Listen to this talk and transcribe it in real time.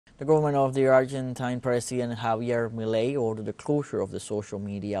The government of the Argentine President Javier Milei ordered the closure of the social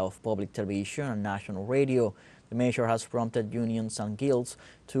media of public television and national radio. The measure has prompted unions and guilds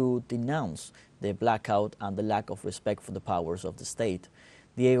to denounce the blackout and the lack of respect for the powers of the state.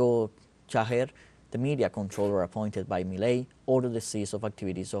 Diego Chajer, the media controller appointed by Milei, ordered the cease of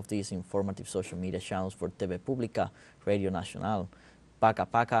activities of these informative social media channels for TV Pública, Radio Nacional, Paca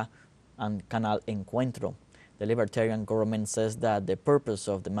Paca, and Canal Encuentro. The libertarian government says that the purpose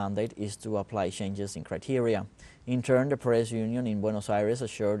of the mandate is to apply changes in criteria. In turn, the press union in Buenos Aires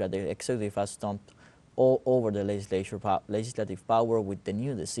assured that the executive has stomped all over the legislative power with the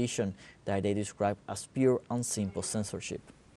new decision that they describe as pure and simple censorship.